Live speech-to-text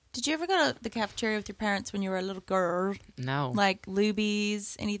Did you ever go to the cafeteria with your parents when you were a little girl? No. Like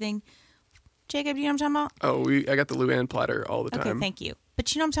Luby's, anything? Jacob, do you know what I'm talking about? Oh, I got the Luann platter all the time. Okay, thank you.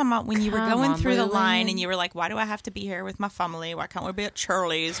 But you know what I'm talking about when you were going through the line and you were like, why do I have to be here with my family? Why can't we be at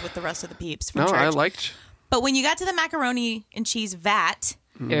Charlie's with the rest of the peeps from church? I liked... But when you got to the macaroni and cheese vat,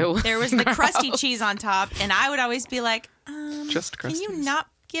 Ew. there was the crusty cheese on top, and I would always be like, Just can crusty you cheese. not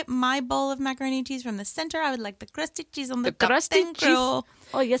get my bowl of macaroni and cheese from the center? I would like the crusty cheese on the top. crusty Thank cheese? you.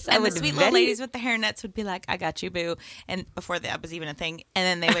 Oh, yes, I And would. the sweet little ladies with the hairnets would be like, I got you, boo. And before that was even a thing.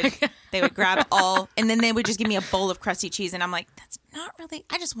 And then they would grab all, and then they would just give me a bowl of crusty cheese. And I'm like, that's not really,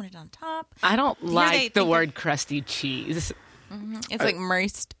 I just want it on top. I don't Here they like the think word crusty cheese. It's like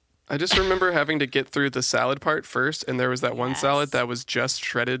moist. I just remember having to get through the salad part first, and there was that one Yes. salad that was just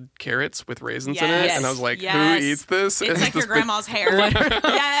shredded carrots with raisins in Yes. it, and I was like, Yes. who eats this? It's And like your this big- grandma's hair.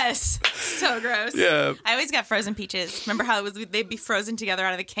 Yes. So gross. Yeah. I always got frozen peaches. Remember how they'd be frozen together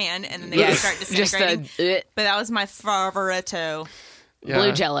out of the can and then they would start disintegrating? But that was my favorito. Yeah.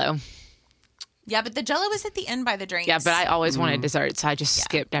 Blue Jello. Yeah, but the Jello was at the end by the drinks. Yeah, but I always wanted dessert, so I just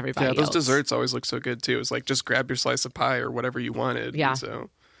skipped everybody Yeah, those else. desserts always look so good too. It's like just grab your slice of pie or whatever you wanted. Yeah. And so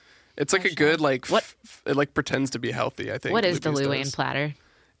it's like a good like it like pretends to be healthy. I think. What is the Luby's Luann does. platter?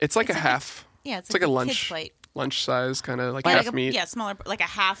 It's like a half. Yeah, it's like a kid's lunch plate. lunch size kind of like Like half a, meat. Yeah, smaller, like a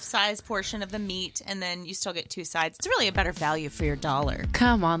half size portion of the meat, and then you still get two sides. It's really a better value for your dollar.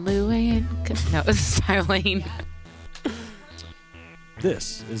 Come on, Luann. No, it's Eileen.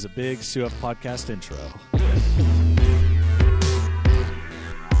 This is a big CUF podcast intro.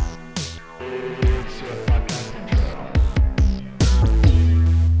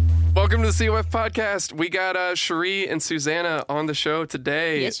 Welcome to the COF podcast. We got Cherie and Susanna on the show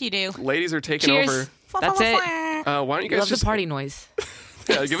today. Yes, you do. Ladies are taking Cheers. over. That's it. Why don't you I guys love just the party noise.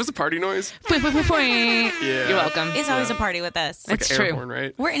 give us a party noise? Yeah. Yeah. You're welcome. It's always a party with us. Like It's an air true. horn,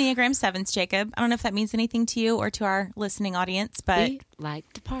 right? We're Enneagram 7s, Jacob. I don't know if that means anything to you or to our listening audience, but We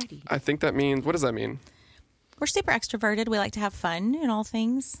like to party. I think that means. What does that mean? we're super extroverted. We like to have fun in all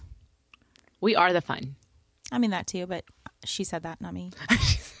things. We are the fun. I mean that too, but she said that, not me.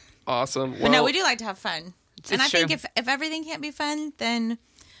 Awesome. But Well, no, we do like to have fun. It's And I think true. if everything can't be fun, then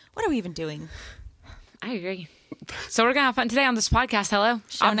what are we even doing? I agree. So we're going to have fun today on this podcast. Hello.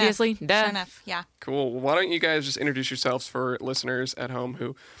 Sure enough. Obviously. Duh. Sure enough. Yeah. Cool. Well, why don't you guys just introduce yourselves for listeners at home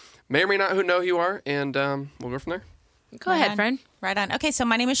who may or may not know who you are, and we'll go from there. Go ahead, on. friend. Right on. Okay, so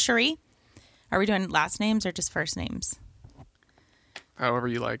my name is Cherie. Are we doing last names or just first names? However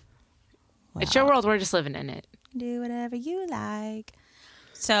you like. It's your world. We're just living in it. Do whatever you like.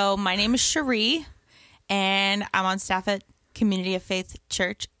 So my name is Cherie, and I'm on staff at Community of Faith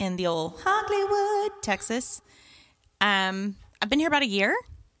Church in the old Hollywood, Texas. I've been here about a year.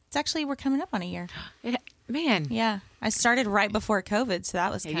 It's actually, we're coming up on a year. Man. Yeah. I started right before COVID, so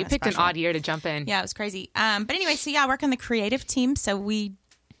that was Yeah, kind you of picked special. an odd year to jump in. Yeah, it was crazy. But anyway, so yeah, I work on the creative team. So we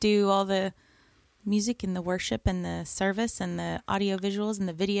do all the music and the worship and the service and the audio visuals and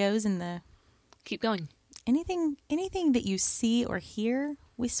the videos and the Keep going. anything that you see or hear.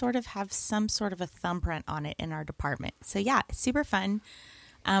 We sort of have some sort of a thumbprint on it in our department. So yeah, it's super fun.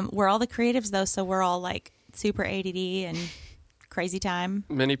 We're all the creatives though, so we're all like super ADD and crazy time.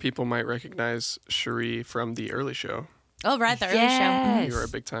 Many people might recognize Cherie from the early show. Oh, right, the early show. Yes. You were a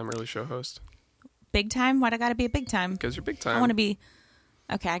big time early show host Big time? Why'd I gotta be a big time? because you're big time. I want to be.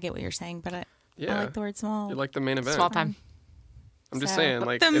 Okay, I get what you're saying, but I Yeah. like the word small. You're like the main event. Small time. I'm just So, saying,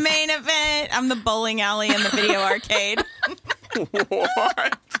 like the if- main event. I'm the bowling alley and the video arcade.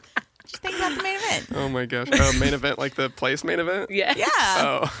 What? Just think about the main event. Oh my gosh! Main event, like the place main event. Yeah. Yeah.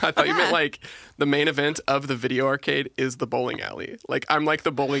 Oh, I thought you meant Yeah. like the main event of the video arcade is the bowling alley. Like I'm like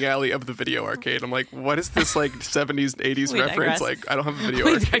the bowling alley of the video arcade. I'm like, what is this like 70s, 80s We reference? digress. Like I don't have a video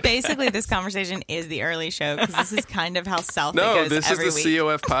arcade. Basically, this conversation is the early show because this is kind of how south it No, goes this is every the week.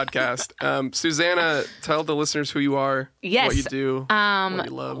 COF podcast. Susanna, tell the listeners who you are, Yes. what you do, what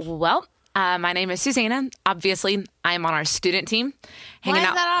you love. Well, my name is Susanna. Obviously, I am on our student team. Why Hanging is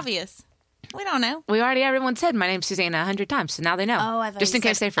out. that obvious? We don't know. Everyone said my name's Susanna 100 times, so now they know. Oh, Just in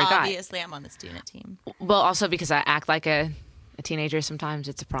case they forgot. Obviously, I'm on the student team. Well, also because I act like a teenager sometimes,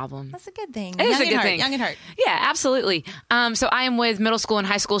 it's a problem. That's a good thing. It is young a at good heart, thing. Young at heart. Yeah, absolutely. So I am with middle school and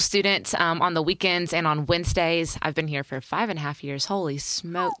high school students on the weekends and on Wednesdays. I've been here for 5.5 years. Holy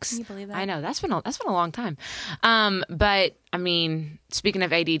smokes! Can you believe that? I know that's been a long time. But I mean, speaking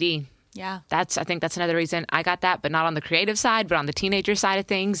of ADD. Yeah. I think that's another reason I got that, but not on the creative side, but on the teenager side of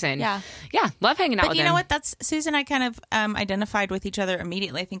things. And Yeah. love hanging out But with you them. know what? That's Susan and I kind of identified with each other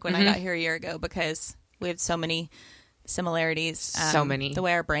immediately, I think, when Mm-hmm. I got here a year ago because we have so many similarities. So many. The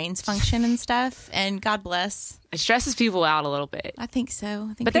way our brains function and stuff. And God bless. It stresses people out a little bit. I think so.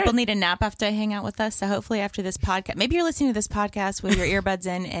 I think But people need a nap after they hang out with us. So hopefully after this podcast, maybe you're listening to this podcast with your earbuds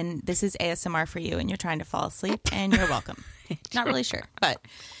in and this is ASMR for you and you're trying to fall asleep and you're welcome. Not really sure. But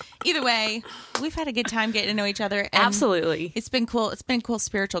either way, we've had a good time getting to know each other. And Absolutely. It's been cool. It's been cool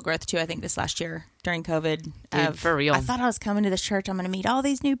spiritual growth too, I think, this last year during COVID. Dude, for real. I thought I was coming to this church. I'm going to meet all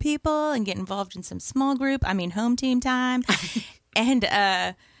these new people and get involved in some small group. I mean, home team time. and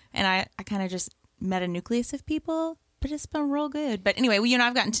I kind of just met a nucleus of people. But it's been real good. But anyway, you and I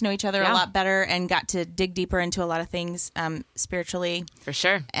have gotten to know each other a lot better and got to dig deeper into a lot of things spiritually. For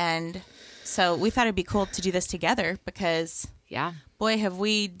sure. And so we thought it'd be cool to do this together because, boy, have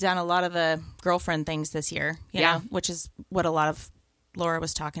we done a lot of the girlfriend things this year, you know, which is what a lot of Laura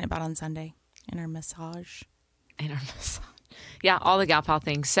was talking about on Sunday in her massage. Yeah, all the gal pal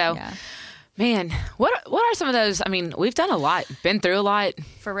things. So, man, what are some of those? I mean, we've done a lot, been through a lot.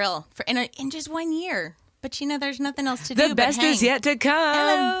 For real. In just 1 year. But, you know, there's nothing else to do. The best is yet to come.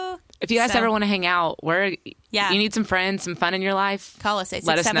 Hello. If you guys ever want to hang out, you need some friends, some fun in your life, call us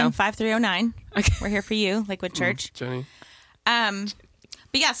let us know. 867-5309. Okay. We're here for you, Lakewood Church. Jenny. But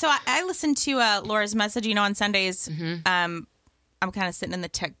yeah, so I listened to Laura's message, you know, on Sundays. I'm kind of sitting in the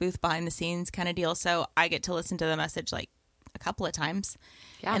tech booth behind the scenes kind of deal. So I get to listen to the message like a couple of times.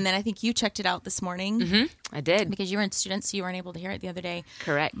 Yeah. And then I think you checked it out this morning. Mm-hmm. I did. Because you were in students, so you weren't able to hear it the other day.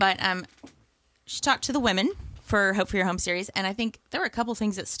 Correct. But she talked to the women for Hope for Your Home series. And I think there were a couple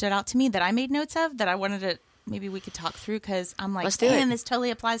things that stood out to me that I made notes of that I wanted to, maybe we could talk through because I'm like, man, this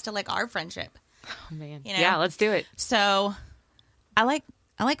totally applies to like our friendship. Oh, man. You know? Yeah, let's do it. So I like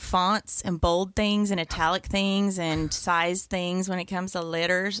fonts and bold things and italic things and size things when it comes to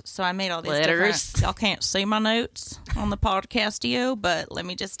letters. So I made all these different. Y'all can't see my notes on the podcastio, but let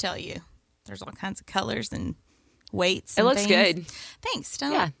me just tell you, there's all kinds of colors and weights. It looks things. good. Thanks.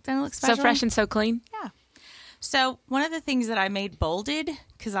 Don't it look special? So fresh and so clean. Yeah. So one of the things that I made bolded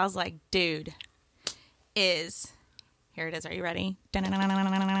because I was like, dude, is here it is. Are you ready?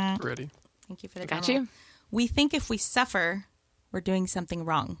 Ready. Thank you for the Got demo. you. We think if we suffer, we're doing something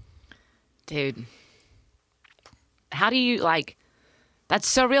wrong. Dude. How do you, that's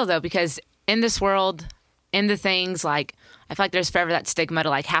so real, though, because in this world, in the things, I feel like there's forever that stigma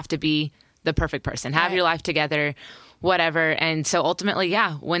to, have to be the perfect person, have your life together, whatever. And so ultimately,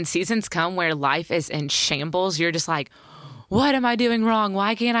 when seasons come where life is in shambles, you're just like, what am I doing wrong?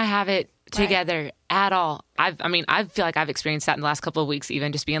 Why can't I have it together at all? I feel like I've experienced that in the last couple of weeks,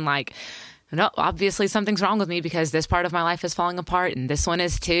 even just being like, no, obviously something's wrong with me because this part of my life is falling apart and this one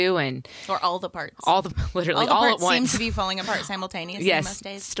is too. Or all the parts. Literally all at parts once. seem to be falling apart simultaneously most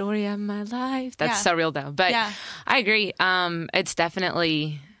days. Story of my life. That's so real though. But I agree. It's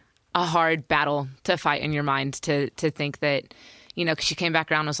definitely a hard battle to fight in your mind to think that, because she came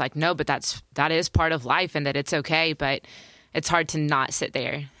back around and was like, no, but that is part of life and that it's okay. But it's hard to not sit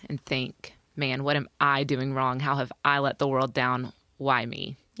there and think, man, what am I doing wrong? How have I let the world down? Why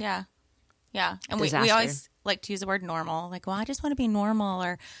me? Yeah. Yeah. And we always like to use the word normal. Like, well, I just want to be normal,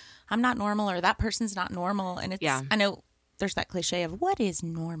 or I'm not normal, or that person's not normal. And it's, I know there's that cliche of what is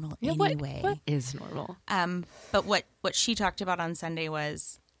normal anyway. What is normal? But what she talked about on Sunday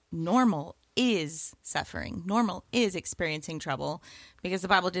was normal is suffering. Normal is experiencing trouble because the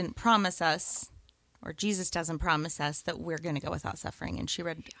Bible didn't promise us, or Jesus doesn't promise us, that we're going to go without suffering. And she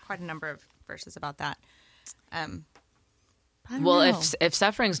read quite a number of verses about that. Well, if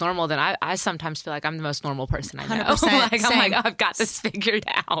suffering's normal, then I sometimes feel like I'm the most normal person I know. 100%, I'm like, I've got this figured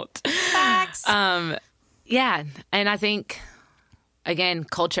out. Facts. Yeah. And I think, again,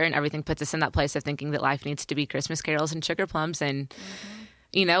 culture and everything puts us in that place of thinking that life needs to be Christmas carols and sugar plums. And,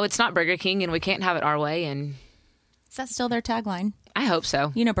 it's not Burger King and we can't have it our way. And is that still their tagline? I hope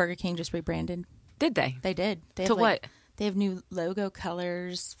so. Burger King just rebranded. Did they? They did. They to have what? They have new logo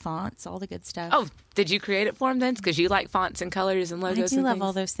colors, fonts, all the good stuff. Oh, did you create it for them then? Because you like fonts and colors and logos. I do and love things.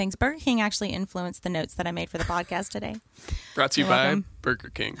 all those things. Burger King actually influenced the notes that I made for the podcast today. Brought to you by Burger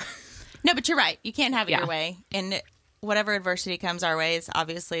King. No, but you're right. You can't have it your way. And whatever adversity comes our way, is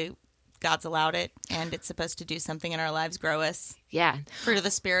obviously God's allowed it, and it's supposed to do something in our lives, grow us. Yeah. Fruit of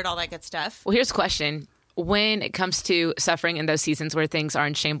the Spirit, all that good stuff. Well, here's a question. When it comes to suffering in those seasons where things are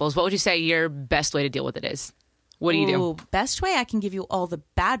in shambles, what would you say your best way to deal with it is? What do you do? Best way? I can give you all the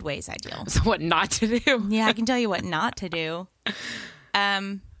bad ways I deal. So what not to do? Yeah, I can tell you what not to do.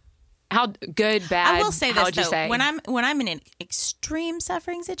 How good, bad? I will say how this would you though. say? When I'm in an extreme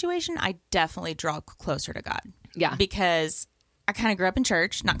suffering situation, I definitely draw closer to God. Yeah. Because I kind of grew up in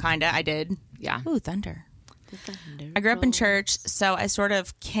church. Not kinda, I did. Yeah. Ooh, thunder. I grew up in church, so I sort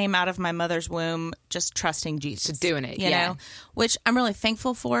of came out of my mother's womb just trusting Jesus. Just doing it, you know, which I'm really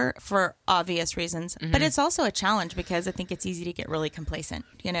thankful for obvious reasons. But it's also a challenge because I think it's easy to get really complacent,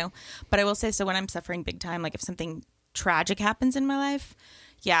 you know. But I will say, so when I'm suffering big time, like if something tragic happens in my life,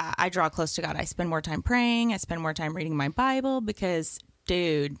 yeah, I draw close to God. I spend more time praying. I spend more time reading my Bible because,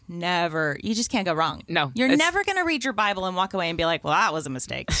 dude, you just can't go wrong. No. You're never going to read your Bible and walk away and be like, well, that was a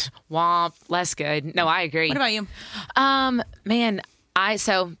mistake. Womp, less good. No, I agree. What about you? Man,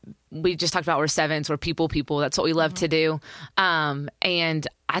 so we just talked about we're sevens, we're people. That's what we love to do. And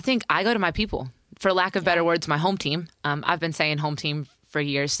I think I go to my people, for lack of better words, my home team. I've been saying home team for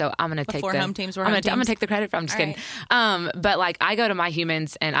years, so I'm going to take home teams were I'm home going to teams. take the credit for. I'm just All kidding. But like I go to my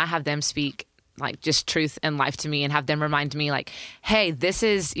humans and I have them speak like just truth and life to me and have them remind me like, hey, this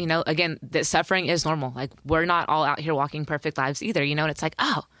is, you know, again, that suffering is normal. Like we're not all out here walking perfect lives either, you know, and it's like,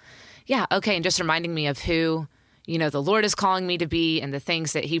 oh yeah. Okay. And just reminding me of who, you know, the Lord is calling me to be and the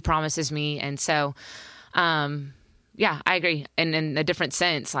things that he promises me. And so, yeah, I agree. And in a different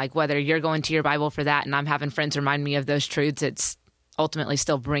sense, like whether you're going to your Bible for that and I'm having friends remind me of those truths, it's ultimately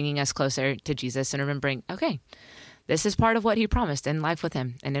still bringing us closer to Jesus and remembering, okay, this is part of what he promised in life with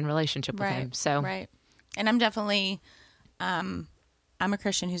him and in relationship with him. So, right. And I'm definitely, I'm a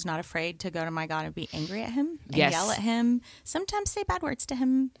Christian who's not afraid to go to my God and be angry at him and yell at him. Sometimes say bad words to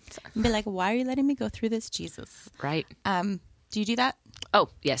him and be like, why are you letting me go through this, Jesus? Right. Do you do that? Oh,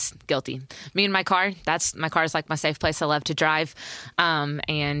 yes. Guilty. Me and my car, my car is like my safe place. I love to drive.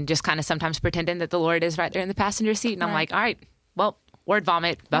 And just kind of sometimes pretending that the Lord is right there in the passenger seat. And I'm like, all right, well, word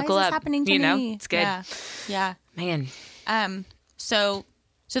vomit, buckle Why is up. this happening to you know, me? it's good. Yeah. Man. So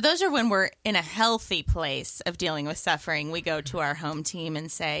those are when we're in a healthy place of dealing with suffering. We go to our home team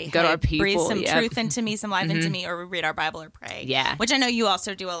and say, Go to our people, breathe some yep. truth into me, some life into me, or we read our Bible or pray. Yeah. Which I know you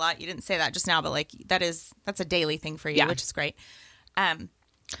also do a lot. You didn't say that just now, but like that's a daily thing for you, Yeah. which is great.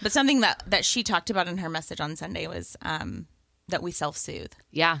 But something that she talked about in her message on Sunday was that we self-soothe.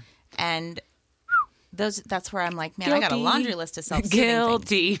 Yeah. And that's where I'm like, man, I got a Guilty. laundry list of self-soothing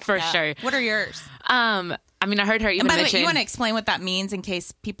Guilty, things. for Yeah. sure. What are yours? I mean, I heard her even And by the way, mention... you want to explain what that means in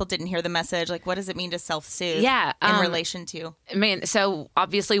case people didn't hear the message? Like, what does it mean to self-soothe? Yeah, in relation to? Man, so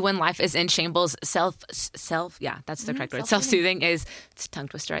obviously when life is in shambles, yeah, that's the correct word. Self-soothing it's a tongue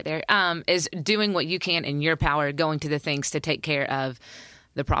twister right there, is doing what you can in your power, going to the things to take care of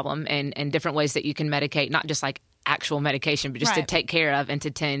the problem and different ways that you can medicate, not just like actual medication, but just to Right. take care of and to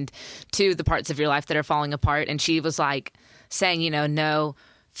tend to the parts of your life that are falling apart. And she was like saying, you know, no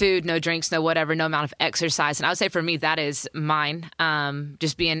food, no drinks, no whatever, no amount of exercise. And I would say for me, that is mine,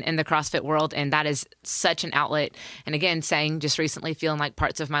 just being in the CrossFit world. And that is such an outlet. And again, saying just recently feeling like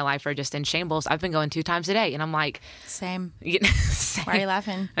parts of my life are just in shambles. I've been going 2 times a day and I'm like, Same. you know, same. Why are you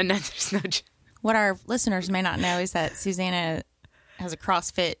laughing? And there's no, What our listeners may not know is that Susanna has a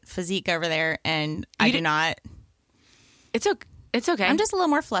CrossFit physique over there, and I do not. it's okay. It's okay. I'm just a little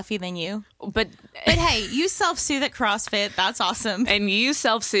more fluffy than you. but hey, you self-soothe at CrossFit. That's awesome. and you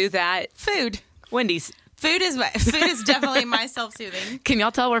self-soothe at Food. Wendy's. Food is definitely my self-soothing. Can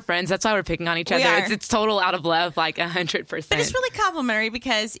y'all tell we're friends? That's why we're picking on each We other. are. It's total out of love, like 100%. But it's really complimentary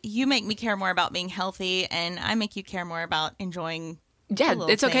because you make me care more about being healthy, and I make you care more about enjoying. Yeah, the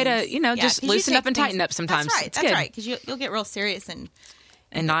it's little okay to, things. you know, Yeah, just 'cause you loosen take up and things- tighten up sometimes. That's right. It's That's good. right. Because you'll get real serious and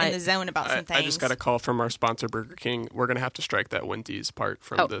not in the zone about some things. I just got a call from our sponsor, Burger King. We're going to have to strike that Wendy's part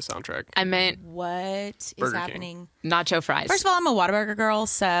from the soundtrack. I meant What is Burger King. happening? nacho fries. First of all, I'm a Whataburger girl,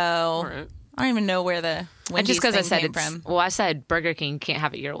 so right. I don't even know where the Wendy's just because I thing said came it's, from. well, I said Burger King can't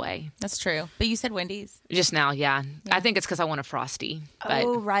have it your way. That's true. But you said Wendy's. Just now, yeah. I think it's because I want a Frosty. But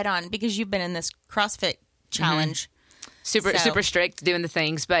Oh, right on. Because you've been in this CrossFit challenge. super So- strict doing the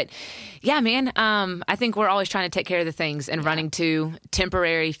things. But yeah, man, I think we're always trying to take care of the things and running to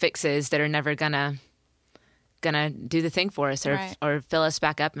temporary fixes that are never gonna do the thing for us Right. or fill us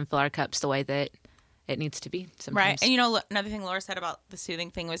back up and fill our cups the way that it needs to be sometimes. Right. And you know, another thing Laura said about the soothing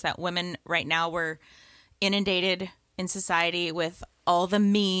thing was that women right now were inundated in society with all the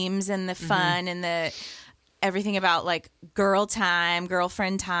memes and the fun and the everything about like girl time,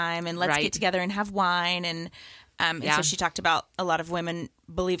 girlfriend time, and let's Right. get together and have wine. And Yeah. so she talked about a lot of women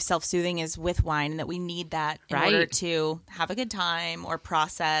believe self-soothing is with wine and that we need that in Right. order to have a good time or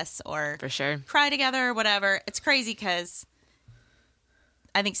process or For sure. cry together or whatever. It's crazy because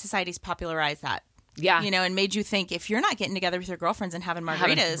I think society's popularized that. Yeah. You know, and made you think if you're not getting together with your girlfriends and having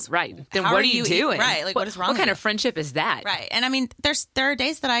margaritas, right. Then how what are are you you doing? right. Like, what is wrong What with kind you? of friendship is that? right. And I mean, there are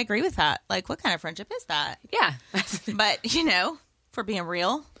days that I agree with that. Like, what kind of friendship is that? Yeah. But, you know, for being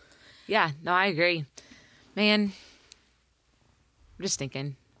real, Yeah. No, I agree. Man, I'm just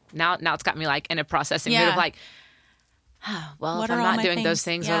thinking. now it's got me like in a processing mood Yeah. of like, well, What if I'm are all not my doing those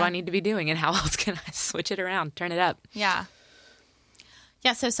things? things, what do Yeah. I need to be doing, and how else can I switch it around, turn it up? Yeah.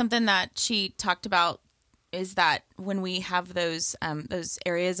 Yeah. So something that she talked about is that when we have those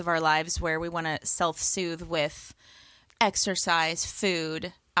areas of our lives where we want to self-soothe with exercise,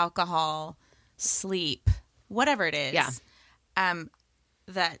 food, alcohol, sleep, whatever it is, Yeah.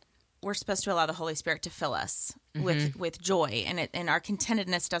 that we're supposed to allow the Holy Spirit to fill us with joy, and our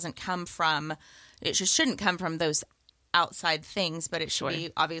contentedness doesn't come from, it just shouldn't come from those outside things, but it should be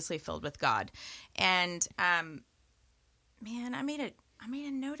obviously filled with God. And man, I made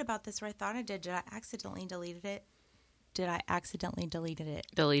a note about this where I thought I did. Did I accidentally deleted it?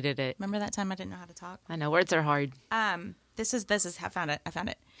 Deleted it. Remember that time I didn't know how to talk? I know words are hard. This is I found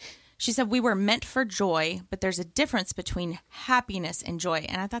it. She said we were meant for joy, but there's a difference between happiness and joy.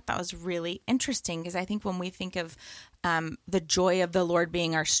 And I thought that was really interesting because I think when we think of the joy of the Lord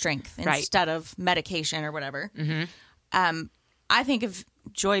being our strength instead of medication or whatever, I think of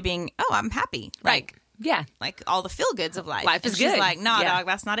joy being, oh, I'm happy. Like all the feel goods of life. Life is and she's good. like, nah, Yeah. dog,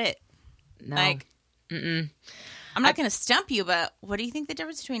 that's not it. No. Like, I'm not going to stump you, but what do you think the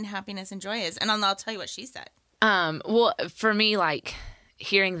difference between happiness and joy is? And I'll tell you what she said. Well, for me, like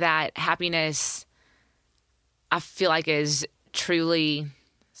hearing that happiness, I feel like is truly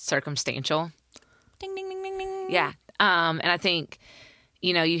circumstantial. Ding, ding, ding, ding, ding. Yeah. And I think,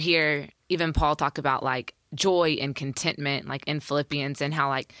 you hear even Paul talk about like joy and contentment, like in Philippians, and how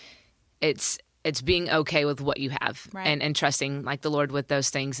like it's being okay with what you have and trusting like the Lord with those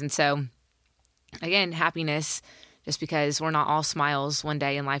things. And so again, happiness, just because we're not all smiles one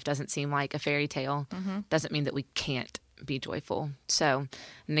day and life doesn't seem like a fairy tale, doesn't mean that we can't be joyful. So,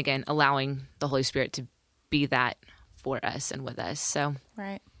 and again, allowing the Holy Spirit to be that for us and with us. So,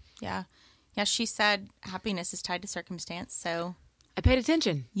 Right. Yeah. Yeah. She said happiness is tied to circumstance. So I paid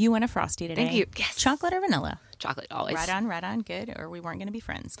attention. you win a Frosty today. Thank you. Yes. Chocolate or vanilla? Chocolate always. Right on. Good. Or we weren't going to be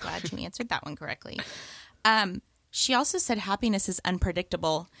friends. Glad you answered that one correctly. She also said happiness is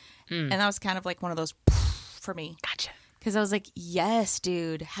unpredictable. And that was kind of like one of those for me. Gotcha. Because I was like, yes,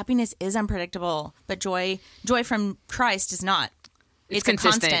 dude, happiness is unpredictable, but joy from Christ is not. It's a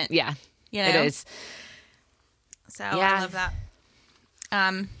consistent. constant. Yeah. You know? It is. So Yeah. I love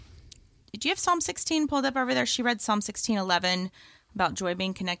that. Did you have Psalm 16 pulled up over there? She read Psalm 16:11 about joy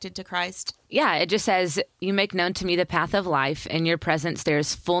being connected to Christ. Yeah, it just says, you make known to me the path of life. In your presence, there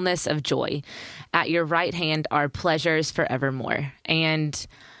is fullness of joy. At your right hand are pleasures forevermore. And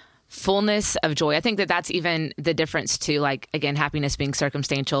fullness of joy. I think that that's even the difference too. Like, again, happiness being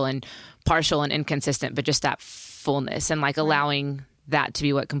circumstantial and partial and inconsistent, but just that fullness and like allowing that to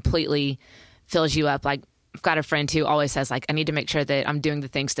be what completely fills you up. Like, I've got a friend who always says like, I need to make sure that I'm doing the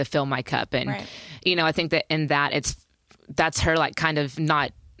things to fill my cup. And, I think that in that that's her like kind of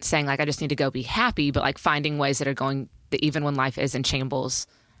not saying like, I just need to go be happy, but like finding ways that are going that even when life is in shambles,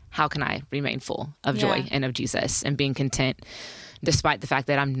 how can I remain full of joy and of Jesus and being content despite the fact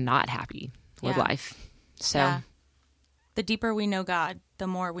that I'm not happy with life. So the deeper we know God, the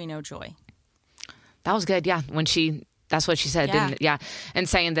more we know joy. That was good. Yeah. That's what she said. And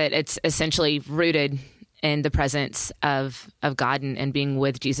saying that it's essentially rooted in the presence of God and being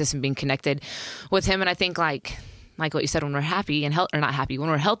with Jesus and being connected with him. And I think like what you said, when we're happy and or not happy, when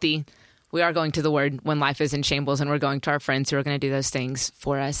we're healthy, we are going to the Word when life is in shambles, and we're going to our friends who are going to do those things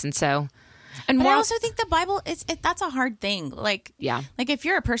for us. And so, but I also think the Bible that's a hard thing. Like, like if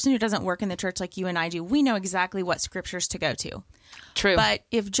you're a person who doesn't work in the church like you and I do, we know exactly what scriptures to go to. True. But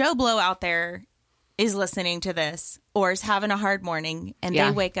if Joe Blow out there is listening to this or is having a hard morning and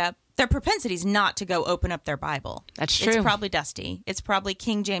they wake up, their propensity is not to go open up their Bible. That's true. It's probably dusty. It's probably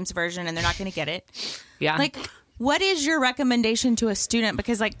King James Version, and they're not going to get it. Yeah. Like, what is your recommendation to a student?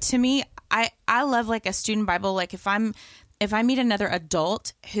 Because like to me, I love like a student Bible. Like if I meet another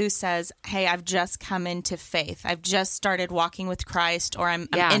adult who says, hey, I've just come into faith, I've just started walking with Christ, or I'm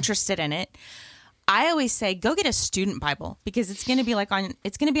interested in it, I always say, go get a student Bible, because it's going to be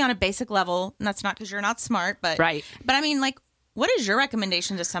on a basic level. And that's not because you're not smart, but right. But I mean, like, what is your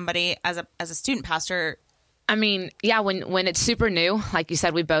recommendation to somebody as a student pastor? I mean, when it's super new, like you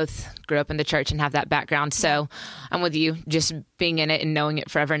said, we both grew up in the church and have that background. So I'm with you, just being in it and knowing it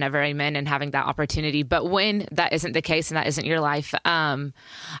forever and ever, amen, and having that opportunity. But when that isn't the case and that isn't your life, I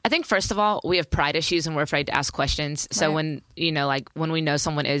think, first of all, we have pride issues and we're afraid to ask questions. So when we know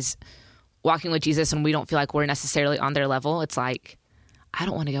someone is walking with Jesus and we don't feel like we're necessarily on their level, it's like, I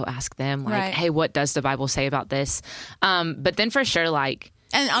don't want to go ask them, like, hey, what does the Bible say about this? But then for sure, like...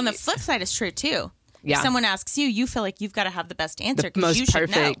 And on the flip side, it's true, too. Yeah. If someone asks you, you feel like you've got to have the best answer The because most you should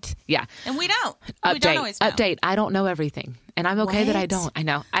perfect. know. Yeah. And we don't. Update. We don't always know. Update. I don't know everything. And I'm okay that I What? don't. I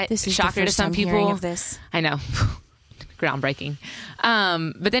know. This is shocker the to first some time people. hearing of this. I know. Groundbreaking.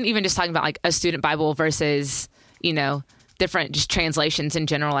 But then even just talking about like a student Bible versus, different just translations in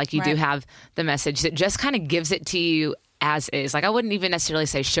general, like you do Right. have the Message that just kind of gives it to you as is. Like I wouldn't even necessarily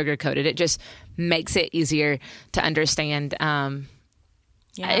say sugar coated. It just makes it easier to understand.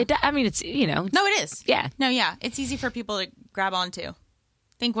 Yeah. It's, No, it is. Yeah. No, yeah. It's easy for people to grab onto. I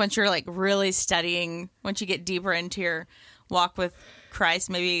think once you're like really studying, once you get deeper into your walk with Christ,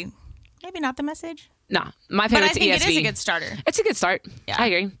 maybe not the Message. No, my But I favorite's think ESV. it is a good starter. It's a good start. Yeah. I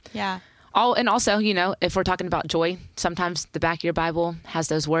agree. Yeah. Oh, and also, if we're talking about joy, sometimes the back of your Bible has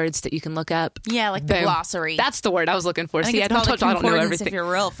those words that you can look up. Yeah, like the Boom. glossary. That's the word I was looking for. I think See, I it's don't called a know concordance everything. if you're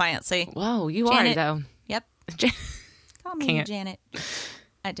real fancy. Whoa, you Janet. are though. Yep. Call me Can't. Janet.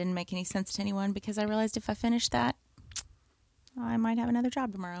 That didn't make any sense to anyone because I realized if I finished that, I might have another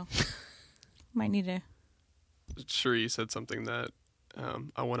job tomorrow. Might need to. Cherie said something that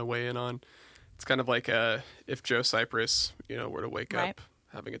I want to weigh in on. It's kind of like if Joe Cypress, were to wake Right. up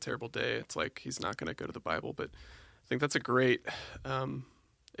having a terrible day, it's like he's not going to go to the Bible. But I think that's a great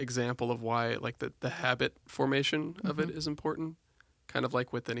example of why, like the habit formation of it is important. Kind of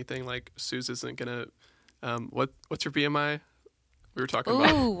like with anything, like Suze isn't going to. What's your BMI? We were talking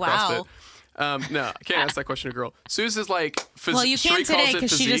about Ooh, wow. CrossFit. No, I can't ask that question to a girl. Suze is like Well, you Cherie can today calls it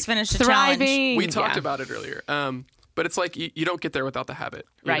because she physique. just finished a challenge. Thriving. We talked Yeah. about it earlier. But it's like you don't get there without the habit,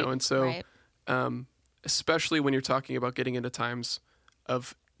 Right. And so, Right. especially when you're talking about getting into times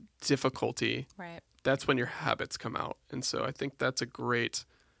of difficulty, Right. that's when your habits come out. And so I think that's a great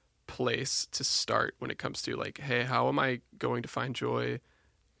place to start when it comes to like, hey, how am I going to find joy?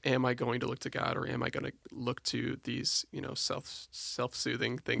 Am I going to look to God, or am I going to look to these,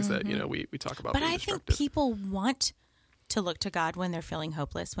 self-soothing things that, we talk about But being I think destructive? people want to look to God when they're feeling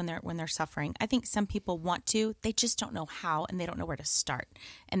hopeless, when they're suffering. I think some people want to, they just don't know how, and they don't know where to start.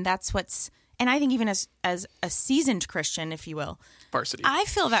 And that's and I think even as a seasoned Christian, if you will, Varsity. I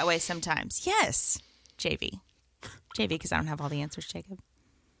feel that way sometimes. Yes, JV, because I don't have all the answers, Jacob.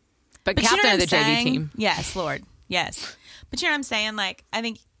 But But you know captain what of the I'm JV saying? team. Yes, Lord, yes. But you know what I'm saying? Like, I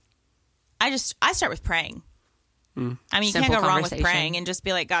think I start with praying. I mean, you Simple can't go wrong with conversation. praying and just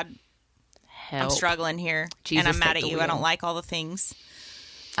be like, God, I'm Help. struggling here, Jesus, and I'm mad take at the you. I don't wheel. like all the things.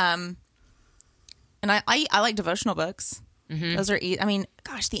 And I like devotional books. Mm-hmm. Those are. I mean,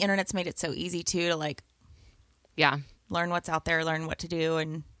 gosh, the internet's made it so easy too to like Yeah. learn what's out there, learn what to do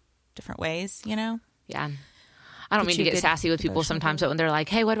in different ways. Yeah. I don't Get mean to you a get good sassy with people devotional sometimes, but when they're like,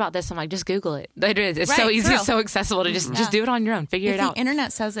 hey, what about this? I'm like, just Google it. It is. It's so Right, easy. for It's real. so accessible to just do it on your own. Figure If it the out.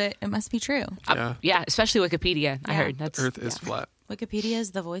 internet says it, it must be true. Yeah. Yeah, especially Wikipedia. I Yeah. heard that's Earth is flat. Wikipedia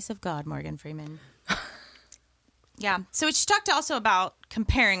is the voice of God, Morgan Freeman. Yeah. So she talked also about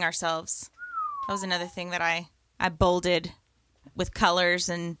comparing ourselves. That was another thing that I bolded with colors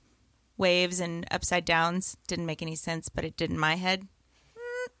and waves and upside downs. Didn't make any sense, but it did in my head.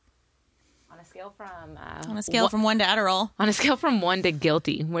 on a scale from On a scale from 1 to Adderall. on a scale from 1 to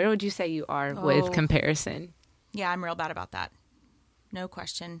guilty. Where would you say you are with Oh. comparison? Yeah, I'm real bad about that. No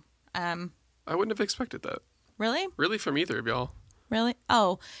question. I wouldn't have expected that. Really? Really, from either of y'all. Really?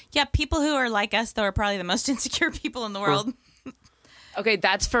 Oh, yeah. People who are like us, though, are probably the most insecure people in the world. Okay,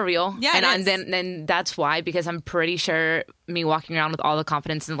 that's for real. Yeah, it and is. then that's why, because I'm pretty sure me walking around with all the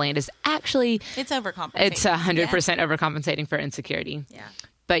confidence in the land is actually It's overcompensating. it's 100% overcompensating for insecurity. Yeah.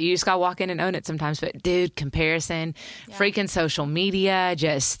 But you just gotta walk in and own it sometimes. But dude, comparison, freaking social media,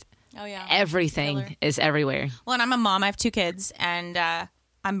 just Oh, yeah. everything Killer. is everywhere. Well, and I'm a mom. I have 2 kids, and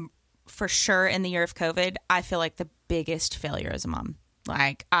I'm for sure in the year of COVID, I feel like the biggest failure as a mom.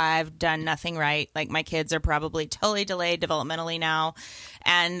 Like, I've done nothing right. Like, my kids are probably totally delayed developmentally now,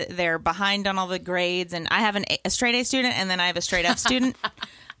 and they're behind on all the grades. And I have a straight A student, and then I have a straight F student.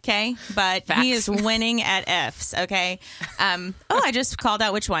 Okay, but he is winning at Fs. Okay. I just called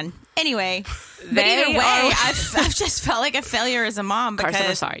out which one. Anyway, but They either way, are- I've just felt like a failure as a mom because Carson,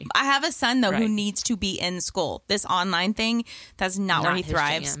 I'm sorry. I have a son though who Right. needs to be in school. This online thing, that's not where Not he his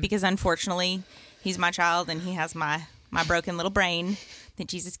thrives jam. because unfortunately, he's my child and he has my broken little brain that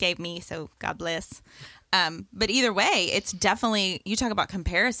Jesus gave me. So God bless. But either way, it's definitely, you talk about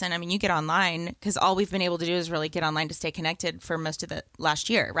comparison. I mean, you get online because all we've been able to do is really get online to stay connected for most of the last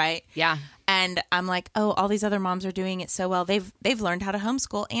year, right? Yeah. And I'm like, oh, all these other moms are doing it so well. They've learned how to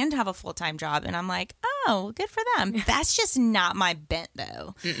homeschool and have a full-time job. And I'm like, oh, good for them. That's just not my bent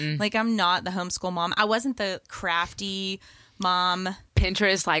though. Like, I'm not the homeschool mom. I wasn't the crafty mom.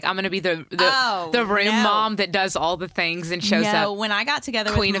 Pinterest, like I'm going to be the room mom that does all the things and shows up. When I got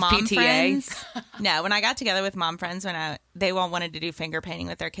together Queen with of mom PTA. friends, when I got together with mom friends, they all wanted to do finger painting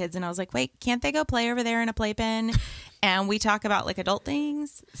with their kids, and I was like, wait, can't they go play over there in a playpen? And we talk about like adult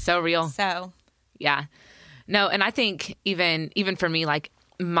things. So real. So yeah, no, and I think even for me, like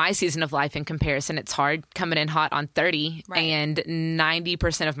my season of life in comparison, it's hard coming in hot on 30, right. and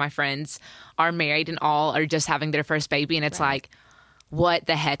 90% of my friends are married and all are just having their first baby, and it's right. like, what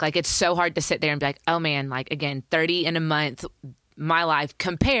the heck? Like, it's so hard to sit there and be like, oh man, like again, 30 in a month, my life,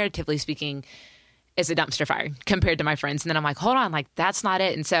 comparatively speaking, is a dumpster fire compared to my friends. And then I'm like, hold on, like that's not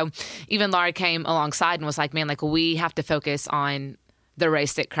it. And so even Laura came alongside and was like, man, like we have to focus on the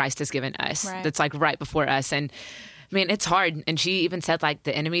race that Christ has given us. Right. That's like right before us. And man, it's hard. And she even said like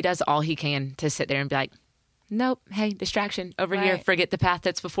the enemy does all he can to sit there and be like, nope, hey, distraction over here. Right. Forget the path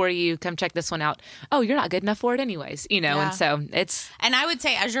that's before you. Come check this one out. Oh, you're not good enough for it anyways, Yeah. And so it's. And I would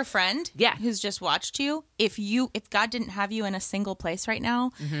say, as your friend, Yeah. who's just watched you, if God didn't have you in a single place right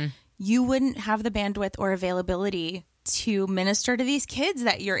now, Mm-hmm. you wouldn't have the bandwidth or availability to minister to these kids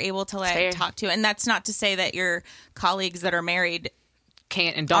that you're able to like Fair. talk to. And that's not to say that your colleagues that are married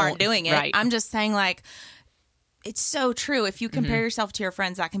Can't and don't. aren't doing it. Right. I'm just saying, like, it's so true. If you compare yourself to your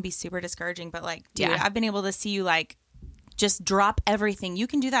friends, that can be super discouraging. But like, dude, Yeah. I've been able to see you like just drop everything. You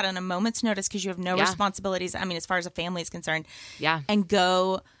can do that on a moment's notice because you have no Yeah. responsibilities. I mean, as far as a family is concerned, Yeah. and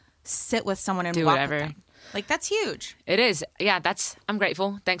go sit with someone and Do walk whatever. with them. Like, that's huge. It is. Yeah, I'm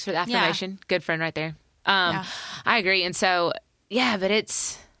grateful. Thanks for the affirmation. Good friend right there. Yeah. I agree. And so, yeah, but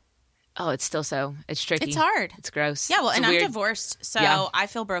it's still it's tricky. It's hard. It's gross. Yeah, well, It's and weird. I'm divorced, so Yeah. I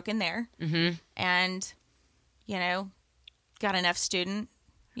feel broken there. Mm-hmm. And, got an F student,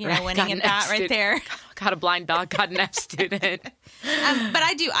 Right, got winning an at that F right student. there. Got a blind dog, got an F student. But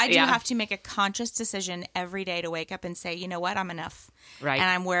I do Yeah. have to make a conscious decision every day to wake up and say, you know what, I'm enough. Right. And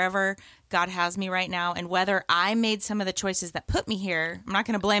I'm wherever God has me right now. And whether I made some of the choices that put me here, I'm not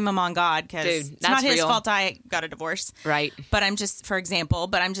going to blame him on God because Dude, it's not that's his real. fault I got a divorce. Right. But I'm just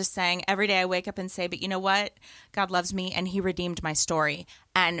saying every day I wake up and say, but you know what? God loves me and he redeemed my story.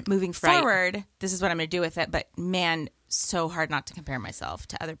 And moving Right. forward, this is what I'm going to do with it. But man, so hard not to compare myself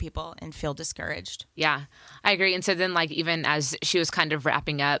to other people and feel discouraged. Yeah, I agree. And so then, like, even as she was kind of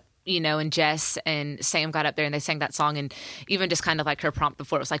wrapping up, and Jess and Sam got up there and they sang that song, and even just kind of like her prompt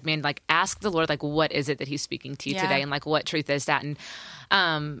before, it was like, man, like, ask the Lord, like, what is it that he's speaking to you Yeah. today? And like, what truth is that?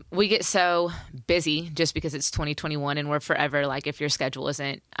 And we get so busy just because it's 2021 and we're forever, like, if your schedule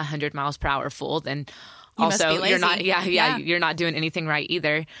isn't 100 miles per hour full, then You must also be you're not, lazy. yeah, you're not doing anything right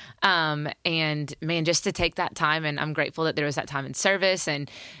either. And man, just to take that time, and I'm grateful that there was that time in service. And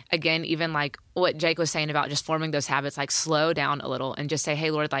again, even like what Jake was saying about just forming those habits, like slow down a little and just say,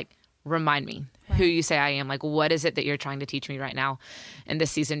 hey, Lord, like, remind me who you say I am. Like, what is it that you're trying to teach me right now in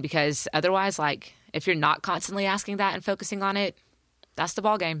this season? Because otherwise, like, if you're not constantly asking that and focusing on it, that's the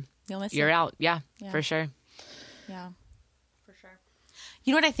ball game. You'll miss You're it. out. Yeah, Yeah. for sure. Yeah, for sure.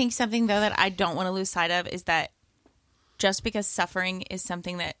 You know what I think, something though that I don't want to lose sight of is that just because suffering is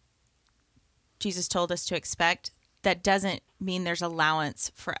something that Jesus told us to expect, that doesn't mean there's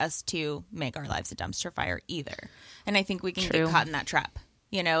allowance for us to make our lives a dumpster fire either. And I think we can True. get caught in that trap,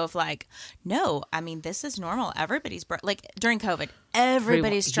 of like, no, I mean, this is normal. Everybody's like during COVID,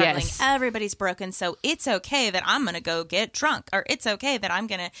 everybody's struggling. Yes. Everybody's broken. So it's okay that I'm going to go get drunk, or it's okay that I'm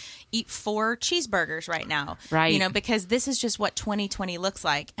going to eat 4 cheeseburgers right now. Right. Because this is just what 2020 looks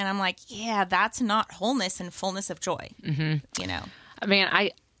like. And I'm like, yeah, that's not wholeness and fullness of joy. Mm-hmm. I mean,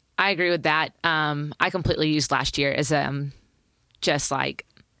 I agree with that. I completely used last year as just like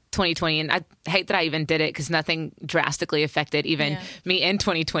 2020, and I hate that I even did it because nothing drastically affected even me in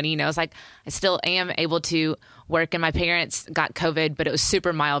 2020. It's like I still am able to work, and my parents got COVID, but it was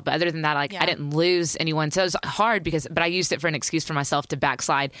super mild. But other than that, like I didn't lose anyone, so it was hard but I used it for an excuse for myself to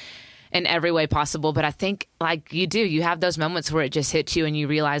backslide in every way possible. But I think like you have those moments where it just hits you, and you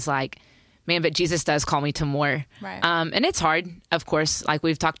realize like, man, but Jesus does call me to more. Right. And it's hard, of course, like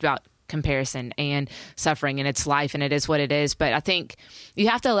we've talked about comparison and suffering, and it's life, and it is what it is. But I think you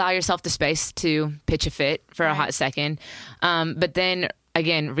have to allow yourself the space to pitch a fit for a hot second. But then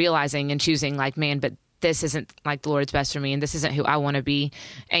again, realizing and choosing like, man, but this isn't like the Lord's best for me, and this isn't who I want to be.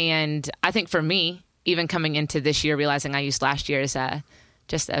 And I think for me, even coming into this year, realizing I used last year as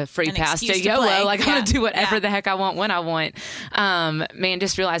just a free An pass to excuse to YOLO. play. Like I'm going to do whatever Yeah. the heck I want when I want. Man,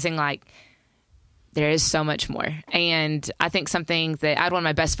 just realizing like, there is so much more. And I think something that I had one of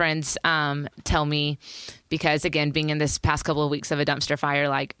my best friends tell me, because again, being in this past couple of weeks of a dumpster fire,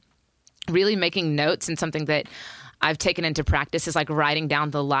 like really making notes, and something that I've taken into practice is like writing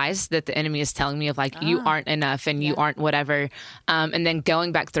down the lies that the enemy is telling me of like, you aren't enough and you aren't whatever. And then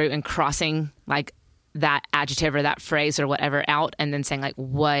going back through and crossing like that adjective or that phrase or whatever out, and then saying like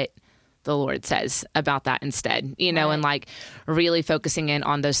what the Lord says about that instead, you know, and like really focusing in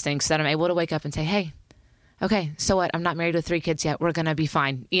on those things so that I'm able to wake up and say, hey, okay, so what? I'm not married with 3 kids yet. We're going to be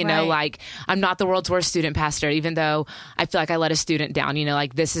fine. You know, like I'm not the world's worst student pastor, even though I feel like I let a student down, you know,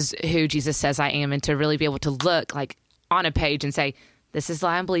 like this is who Jesus says I am. And to really be able to look like on a page and say, this is the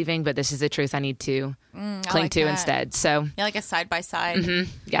lie I'm believing, but this is the truth I need to cling to instead. So yeah, like a side by side.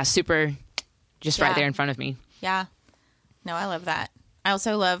 Yeah, super just right there in front of me. Yeah. No, I love that. I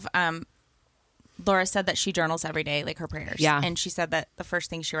also love, Laura said that she journals every day, like her prayers. Yeah. And she said that the first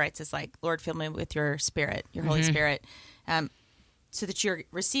thing she writes is like, Lord, fill me with your spirit, your Holy Spirit, so that you're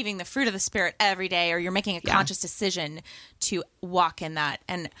receiving the fruit of the Spirit every day, or you're making a conscious decision to walk in that.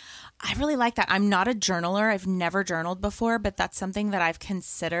 And I really like that. I'm not a journaler. I've never journaled before, but that's something that I've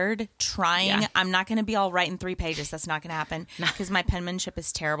considered trying. Yeah. I'm not going to be all right in 3 pages. That's not going to happen because my penmanship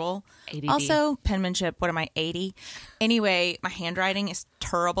is terrible. ADD. Also, penmanship, what am I, 80? Anyway, my handwriting is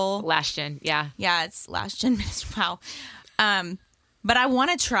terrible. Last gen. Yeah. Yeah, it's last gen. Wow. But I want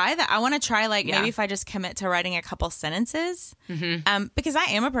to try that. I want to try maybe if I just commit to writing a couple sentences, because I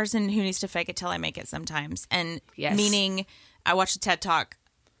am a person who needs to fake it till I make it sometimes. And meaning, I watched a TED Talk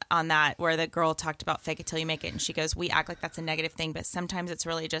on that where the girl talked about fake it till you make it, and she goes, we act like that's a negative thing, but sometimes it's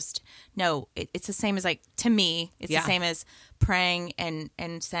really just no. It's the same as to me, it's the same as praying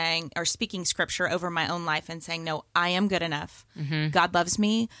and saying or speaking scripture over my own life and saying, no, I am good enough. God loves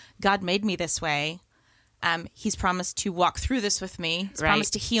me. God made me this way. He's promised to walk through this with me. He's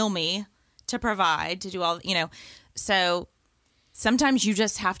promised to heal me, to provide, to do all, So sometimes you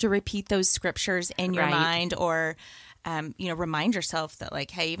just have to repeat those scriptures in your mind, or, remind yourself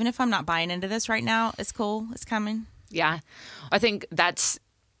that hey, even if I'm not buying into this right now, it's cool. It's coming. Yeah. I think that's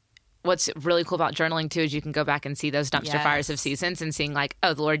what's really cool about journaling too, is you can go back and see those dumpster fires of seasons and seeing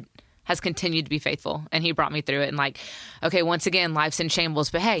oh, the Lord has continued to be faithful and he brought me through it. And okay, once again, life's in shambles,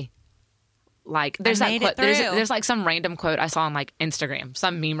 but hey, there's that quote, there's some random quote I saw on Instagram,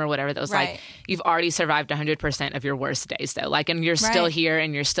 some meme or whatever that was you've already survived 100% of your worst days though. And you're still here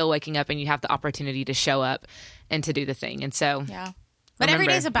and you're still waking up and you have the opportunity to show up and to do the thing. And so, but every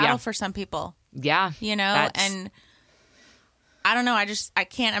day's a battle for some people. Yeah. And I don't know. I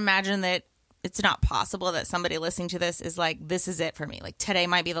can't imagine that it's not possible that somebody listening to this is this is it for me. Today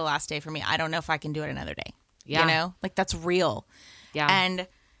might be the last day for me. I don't know if I can do it another day. Yeah. That's real. Yeah. And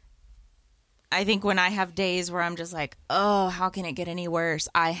I think when I have days where I'm just oh, how can it get any worse?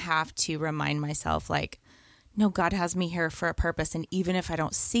 I have to remind myself, no, God has me here for a purpose. And even if I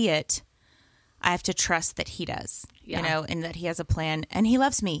don't see it, I have to trust that he does, and that he has a plan and he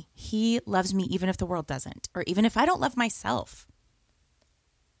loves me. He loves me even if the world doesn't, or even if I don't love myself.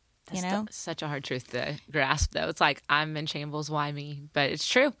 That's such a hard truth to grasp, though. It's I'm in shambles. Why me? But it's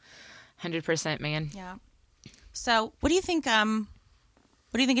true. 100%, man. Yeah. So what do you think, what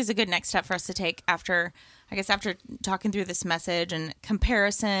do you think is a good next step for us to take after talking through this message and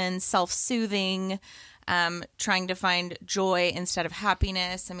comparison, self-soothing, trying to find joy instead of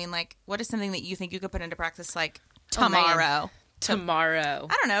happiness? I mean, what is something that you think you could put into practice tomorrow? Tomorrow.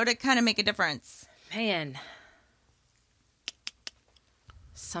 I don't know, to kind of make a difference. Man.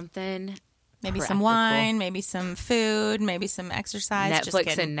 Something maybe practical. Some wine, maybe some food, maybe some exercise.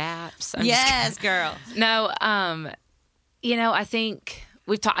 Netflix and naps. Yes, girl. No, I think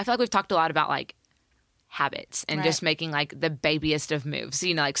I feel like we've talked a lot about habits and just making the babiest of moves.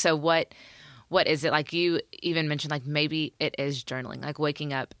 So what is it? You even mentioned maybe it is journaling,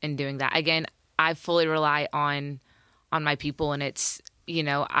 waking up and doing that. Again, I fully rely on my people, and it's,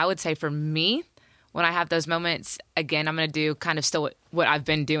 I would say for me, when I have those moments, again, I'm going to do kind of still what I've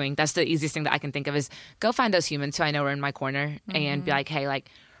been doing. That's the easiest thing that I can think of, is go find those humans who I know are in my corner and be hey,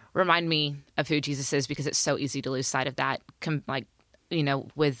 remind me of who Jesus is, because it's so easy to lose sight of that,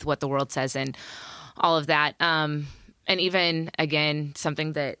 with what the world says and all of that. And even, again,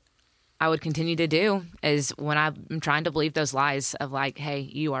 something that I would continue to do is when I'm trying to believe those lies of hey,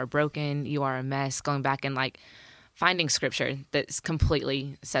 you are broken, you are a mess, going back and finding scripture that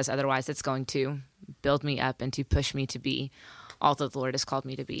completely says otherwise, it's going to build me up and to push me to be all that the Lord has called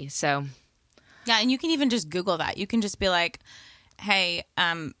me to be. So, yeah, and you can even just Google that. You can just be hey,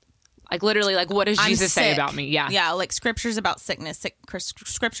 literally, what does Jesus say about me? Yeah. Yeah, scriptures about sickness,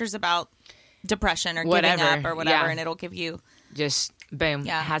 scriptures about depression or giving up or whatever, and it'll give you just boom,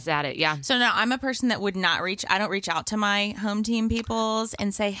 has at it. Yeah. So now I'm a person that would not I don't reach out to my home team peoples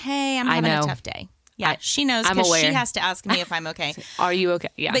and say, hey, I'm having a tough day. Yeah, she knows I'm because aware. she has to ask me if I'm okay. Are you okay?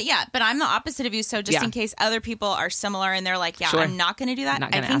 Yeah. But I'm the opposite of you. So just Yeah. in case other people are similar and they're like, yeah, Sure. I'm not going to do that. Not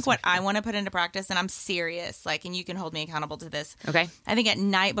I gonna think ask what me. I want to put into practice, and I'm serious, like, and you can hold me accountable to this. Okay. I think at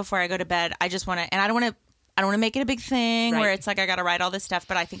night before I go to bed, I just want to, and I don't want to make it a big thing where Right. it's like I got to write all this stuff,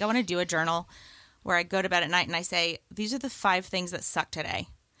 but I think I want to do a journal where I go to bed at night and I say, these are the 5 things that suck today.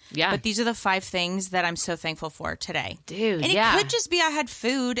 Yeah. But these are the 5 things that I'm so thankful for today. Dude, And yeah. it could just be I had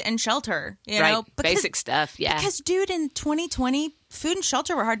food and shelter, you right. know? Because- Basic stuff. Yeah. Because, dude, in 2020, food and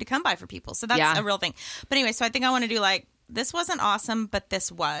shelter were hard to come by for people. So that's Yeah. a real thing. But anyway, so I think I want to do like, this wasn't awesome, but this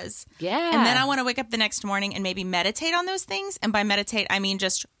was. Yeah. And then I want to wake up the next morning and maybe meditate on those things. And by meditate, I mean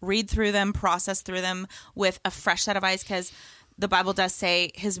just read through them, process through them with a fresh set of eyes, because the Bible does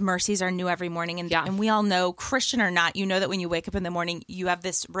say his mercies are new every morning. And, Yeah. and we all know, Christian or not, you know that when you wake up in the morning, you have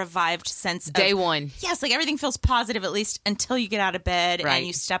this revived sense of Day one. Yes, like everything feels positive, at least until you get out of bed Right. and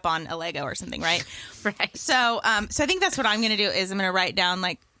you step on a Lego or something, right? Right. So, so I think that's what I'm going to do is I'm going to write down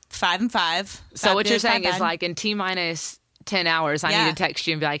like 5 and 5. So 5 what you're good, 5 saying is bad. like in T-minus 10 hours, I Yeah. need to text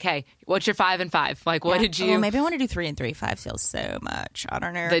you and be like, hey, what's your 5 and 5? Like, what Yeah. did you, Well, maybe I want to do 3 and 3. 5 feels so much. I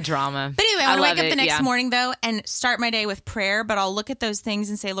don't know. the drama. But anyway, I want to love wake up it, the next yeah. morning, though, and start my day with prayer. But I'll look at those things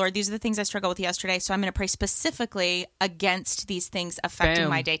and say, Lord, these are the things I struggled with yesterday. So I'm going to pray specifically against these things affecting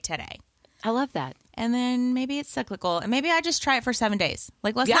Boom. my day today. I love that. And then maybe it's cyclical. And maybe I just try it for 7 days.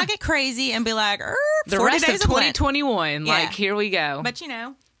 Like, let's Yeah. not get crazy and be like, The 40 rest days of Lent. 2021, Yeah. like, here we go. But, you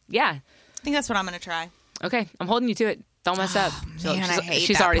know, yeah. I think that's what I'm going to try. Okay. I'm holding you to it. Don't mess up. So Man, I hate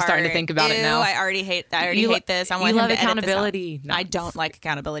she's that already starting to part. think about it Ew, now. I already hate You hate this. I want you him love to edit this out. accountability. No. I don't like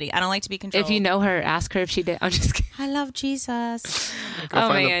accountability. I don't like to be controlled. If you know her, ask her if she did. I'm just kidding. I love Jesus. Oh,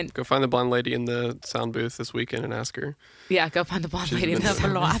 man. Go find the blonde lady in the sound booth this weekend and ask her. Yeah, go find the blonde lady. been-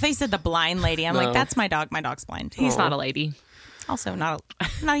 in the- I thought you said the blind lady. I'm No. like, that's my dog. My dog's blind. He's not a lady. Also not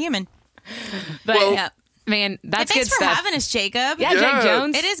a human. But, Yeah. man, that's Hey, thanks good for stuff. having us, Jacob. Yeah, Yeah. Jake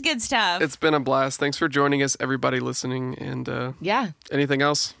Jones. It is good stuff. It's been a blast. Thanks for joining us, everybody listening. And Yeah. anything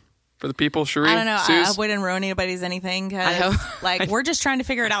else for the people, Cherie? I don't know. I Suze? wouldn't ruin anybody's anything I know. because, like, we're just trying to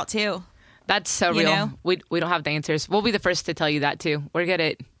figure it out too. That's so You real. know? We don't have the answers. We'll be the first to tell you that too. We're good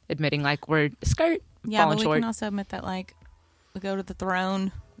at admitting like we're skirt Yeah, falling but we short. can also admit that, like, we go to the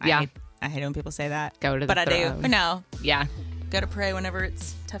throne. Yeah. I hate when people say that. Go to the but I do. throne. But no, Yeah, go to pray whenever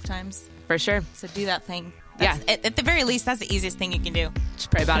it's tough times. for sure. So do that thing. Yeah. At the very least, that's the easiest thing you can do.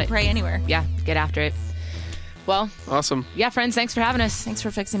 Just pray about it. Pray anywhere. Yeah, get after it. Well, Awesome. yeah, friends, thanks for having us. Thanks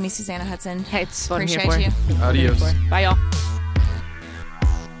for fixing me, Susanna Hudson. Hey, it's what I'm here Appreciate for. you. Adios. Bye, y'all.